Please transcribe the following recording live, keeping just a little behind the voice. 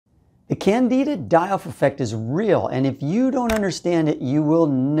The Candida Die Off Effect is real, and if you don't understand it, you will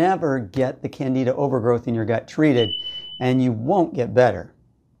never get the Candida overgrowth in your gut treated, and you won't get better.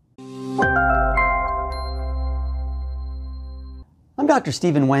 I'm Dr.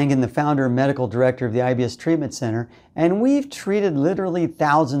 Stephen Wangen, the founder and medical director of the IBS Treatment Center, and we've treated literally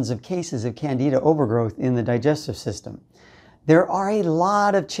thousands of cases of Candida overgrowth in the digestive system. There are a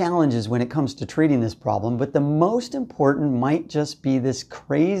lot of challenges when it comes to treating this problem, but the most important might just be this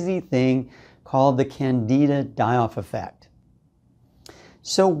crazy thing called the Candida Die Off Effect.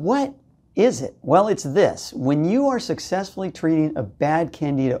 So what is it? Well, it's this. When you are successfully treating a bad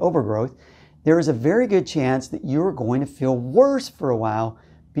Candida overgrowth, there is a very good chance that you're going to feel worse for a while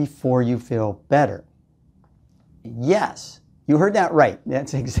before you feel better. Yes, you heard that right.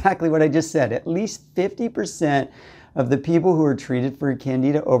 That's exactly what I just said. At least 50% of the people who are treated for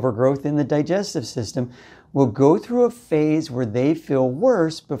Candida overgrowth in the digestive system will go through a phase where they feel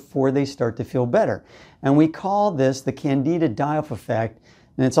worse before they start to feel better. And we call this the Candida Die Off Effect,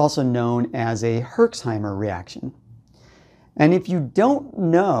 and it's also known as a Herxheimer reaction. And if you don't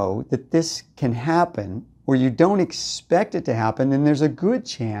know that this can happen, or you don't expect it to happen, then there's a good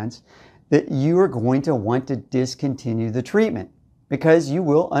chance that you are going to want to discontinue the treatment, because you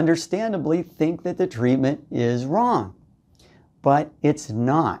will understandably think that the treatment is wrong, but it's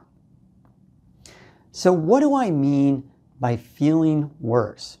not. So what do I mean by feeling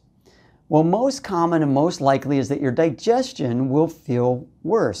worse? Well, most common and most likely is that your digestion will feel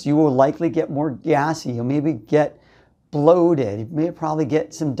worse. You will likely get more gassy. You'll maybe get bloated. You may probably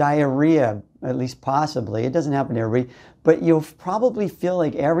get some diarrhea, at least possibly. It doesn't happen to everybody, but you'll probably feel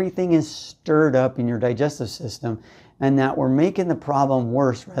like everything is stirred up in your digestive system, and that we're making the problem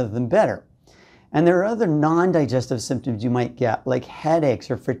worse rather than better. And there are other non-digestive symptoms you might get, like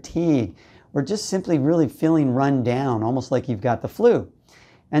headaches or fatigue, or just simply really feeling run down, almost like you've got the flu.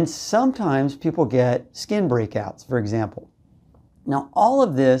 And sometimes people get skin breakouts, for example. Now, all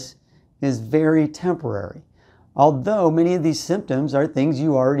of this is very temporary, although many of these symptoms are things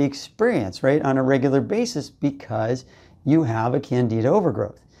you already experience, right, on a regular basis because you have a Candida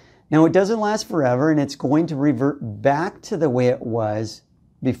overgrowth. Now, it doesn't last forever, and it's going to revert back to the way it was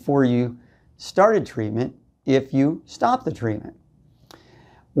before you started treatment if you stop the treatment.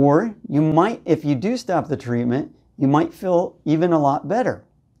 Or you might, if you do stop the treatment, you might feel even a lot better,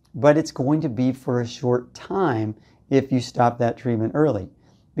 but it's going to be for a short time if you stop that treatment early,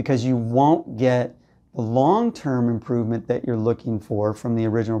 because you won't get the long-term improvement that you're looking for from the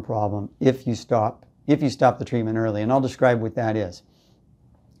original problem if you stop the treatment early. And I'll describe what that is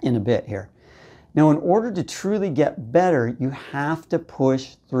in a bit here. Now, in order to truly get better, you have to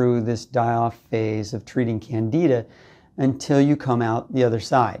push through this die-off phase of treating Candida until you come out the other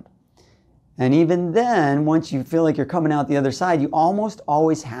side. And even then, once you feel like you're coming out the other side, you almost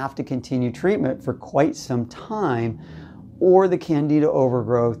always have to continue treatment for quite some time, or the Candida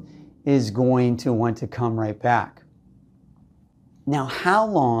overgrowth is going to want to come right back. Now, how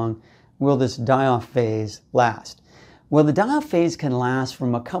long will this die-off phase last? Well, the die-off phase can last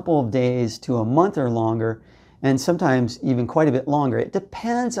from a couple of days to a month or longer, and sometimes even quite a bit longer. It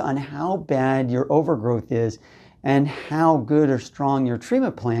depends on how bad your overgrowth is and how good or strong your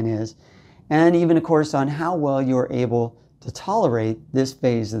treatment plan is, and even, of course, on how well you're able to tolerate this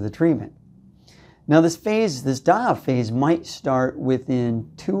phase of the treatment. Now, this die-off phase might start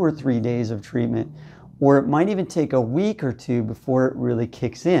within 2 or 3 days of treatment, or it might even take a week or two before it really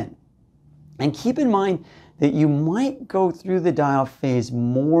kicks in. And keep in mind that you might go through the die-off phase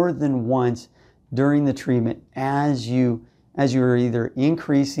more than once during the treatment as you're either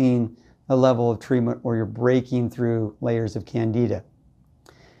increasing the level of treatment or you're breaking through layers of Candida.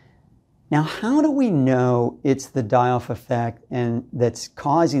 Now, how do we know it's the die-off effect and that's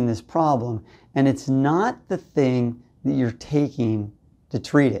causing this problem, and it's not the thing that you're taking to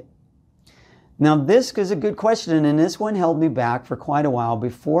treat it? Now, this is a good question, and this one held me back for quite a while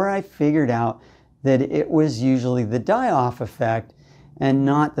before I figured out that it was usually the die-off effect and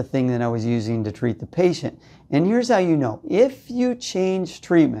not the thing that I was using to treat the patient. And here's how you know. If you change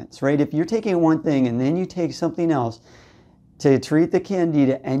treatments, right? If you're taking one thing and then you take something else to treat the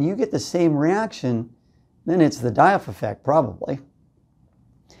Candida and you get the same reaction, then it's the die-off effect, probably.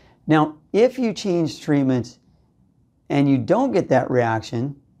 Now, if you change treatments and you don't get that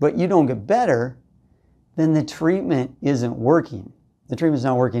reaction, but you don't get better, then the treatment isn't working. The treatment's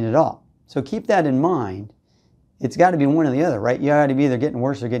not working at all. So keep that in mind. It's got to be one or the other, right? You got to be either getting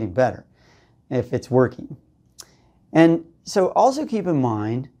worse or getting better if it's working. And so also keep in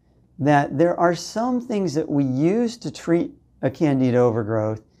mind that there are some things that we use to treat a Candida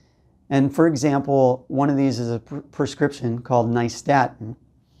overgrowth. And for example, one of these is a prescription called nystatin.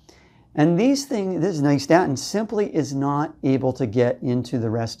 And these things, this nystatin simply is not able to get into the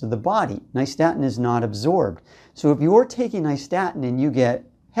rest of the body. Nystatin is not absorbed. So if you're taking nystatin and you get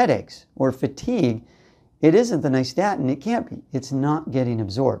headaches or fatigue, it isn't the nystatin, it can't be. It's not getting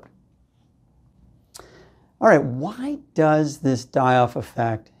absorbed. All right, why does this die-off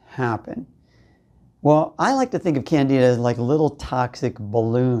effect happen? Well, I like to think of Candida as like little toxic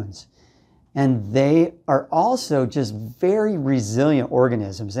balloons. And they are also just very resilient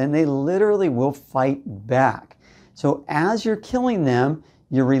organisms, and they literally will fight back. So as you're killing them,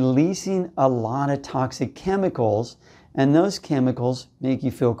 you're releasing a lot of toxic chemicals, and those chemicals make you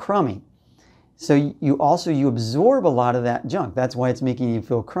feel crummy. So you absorb a lot of that junk. That's why it's making you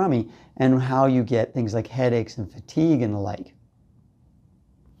feel crummy, and how you get things like headaches and fatigue and the like.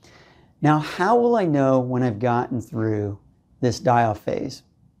 Now, how will I know when I've gotten through this die-off phase?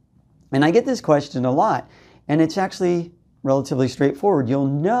 And I get this question a lot, and it's actually relatively straightforward. You'll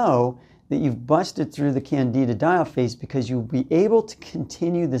know that you've busted through the Candida die-off phase because you'll be able to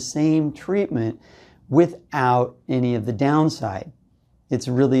continue the same treatment without any of the downside. It's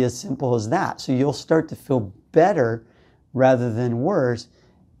really as simple as that. So you'll start to feel better rather than worse,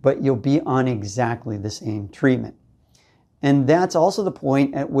 but you'll be on exactly the same treatment. And that's also the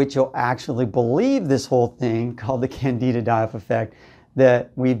point at which you'll actually believe this whole thing called the Candida Die Off Effect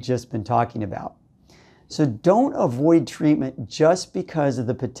that we've just been talking about. So don't avoid treatment just because of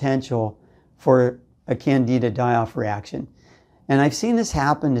the potential for a Candida die-off reaction. And I've seen this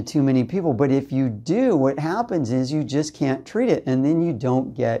happen to too many people, but if you do, what happens is you just can't treat it, and then you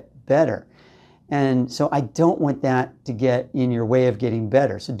don't get better. And so I don't want that to get in your way of getting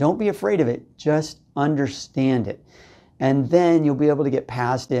better. So don't be afraid of it, just understand it. And then you'll be able to get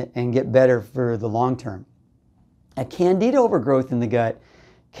past it and get better for the long term. A Candida overgrowth in the gut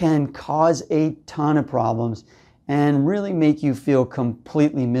can cause a ton of problems and really make you feel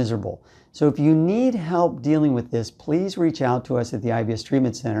completely miserable. So if you need help dealing with this, please reach out to us at the IBS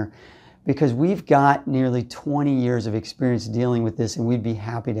Treatment Center, because we've got nearly 20 years of experience dealing with this, and we'd be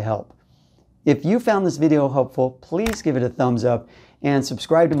happy to help. If you found this video helpful, please give it a thumbs up and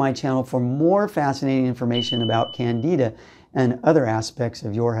subscribe to my channel for more fascinating information about Candida and other aspects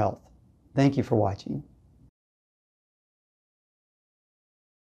of your health. Thank you for watching.